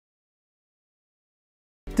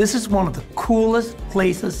This is one of the coolest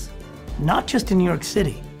places, not just in New York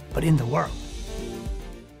City, but in the world.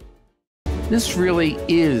 This really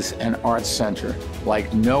is an art center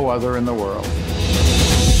like no other in the world.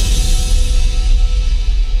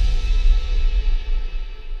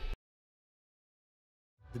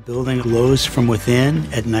 The building glows from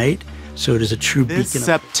within at night, so it is a true beacon. This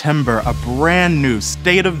September, a brand new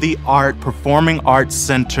state-of-the-art performing arts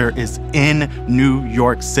center is in New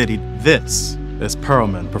York City. This is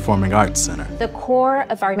PERELMAN Performing Arts Center. The core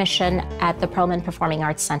of our mission at the PERELMAN Performing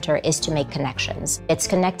Arts Center is to make connections. It's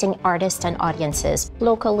connecting artists and audiences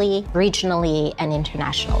locally, regionally, and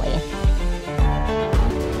internationally.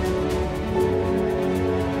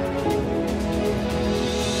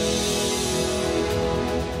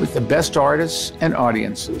 With the best artists and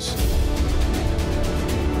audiences,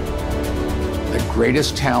 the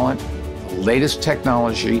greatest talent, the latest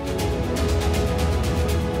technology,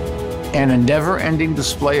 and a never-ending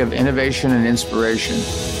display of innovation and inspiration.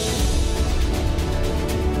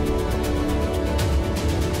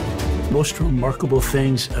 Most remarkable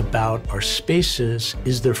things about our spaces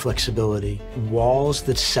is their flexibility. Walls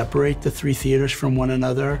that separate the three theaters from one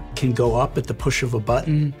another can go up at the push of a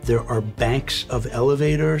button. There are banks of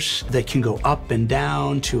elevators that can go up and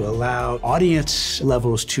down to allow audience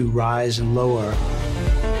levels to rise and lower.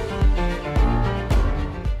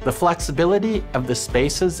 The flexibility of the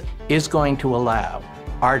spaces is going to allow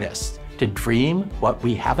artists to dream what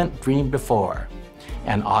we haven't dreamed before,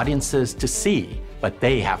 and audiences to see what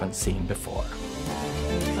they haven't seen before.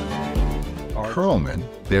 PERELMAN,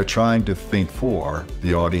 they're trying to think for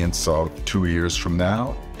the audience of 2 years from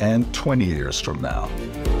now and 20 years from now.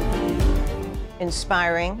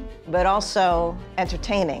 Inspiring, but also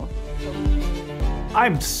entertaining.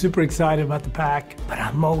 I'm super excited about the pack, but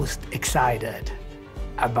I'm most excited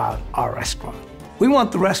about our restaurant. We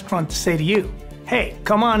want the restaurant to say to you, hey,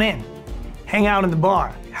 come on in, hang out in the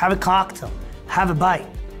bar, have a cocktail, have a bite.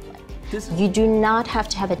 You do not have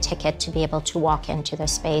to have a ticket to be able to walk into the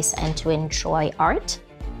space and to enjoy art.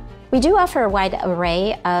 We do offer a wide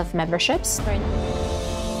array of memberships.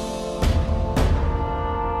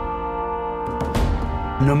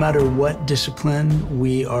 No matter what discipline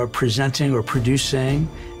we are presenting or producing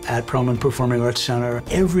at PERELMAN Performing Arts Center,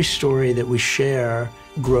 every story that we share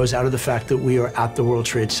grows out of the fact that we are at the World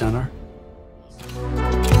Trade Center.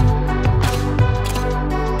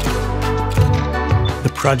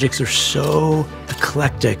 The projects are so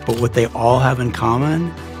eclectic, but what they all have in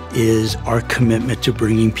common is our commitment to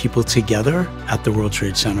bringing people together at the World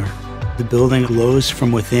Trade Center. The building glows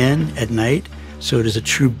from within at night, so it is a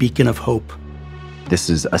true beacon of hope. This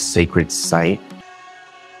is a sacred site.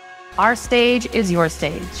 Our stage is your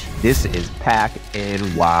stage. This is PAC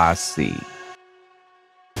NYC.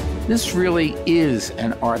 This really is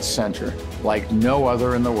an art center like no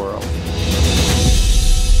other in the world.